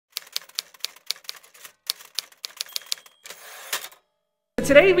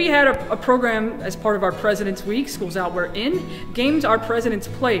Today we had a program as part of our President's Week, Schools Out We're In, Games Our Presidents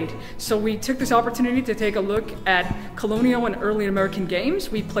Played. So we took this opportunity to take a look at colonial and early American games.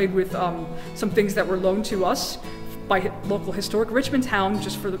 We played with some things that were loaned to us by local historic Richmond town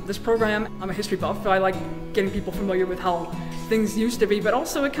just for this program. I'm a history buff, so I like getting people familiar with how things used to be, but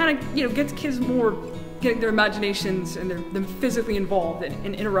also it kind of gets kids more getting their imaginations and them physically involved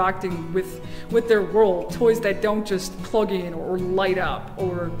and interacting with their world. Toys that don't just plug in or light up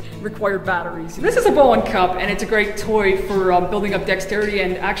or require batteries. This is a ball and cup, and it's a great toy for building up dexterity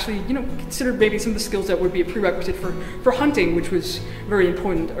and actually, consider maybe some of the skills that would be a prerequisite for hunting, which was very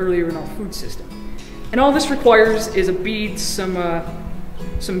important earlier in our food system. And all this requires is a bead, some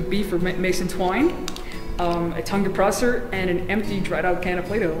beef or mason twine, a tongue depressor, and an empty dried out can of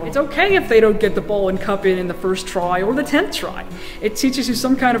Play-Doh. It's okay if they don't get the ball and cup in the first try or the 10th try. It teaches you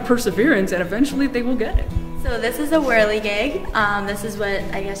some kind of perseverance, and eventually they will get it. So this is a whirligig. This is what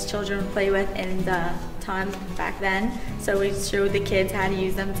I guess children would play with in the time back then. So we showed the kids how to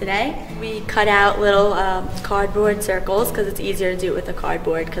use them today. We cut out little cardboard circles because it's easier to do it with a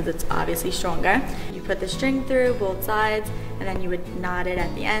cardboard because it's obviously stronger. You put the string through both sides, and then you would knot it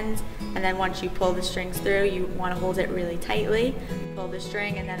at the ends. And then once you pull the strings through, you want to hold it really tightly. Pull the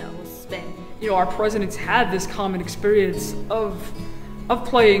string and then it will spin. Our presidents had this common experience of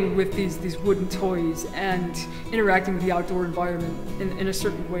playing with these wooden toys and interacting with the outdoor environment in a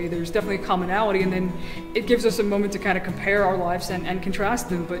certain way. There's definitely a commonality, and then it gives us a moment to kind of compare our lives and contrast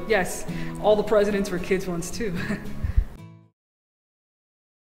them. But yes, all the presidents were kids once too.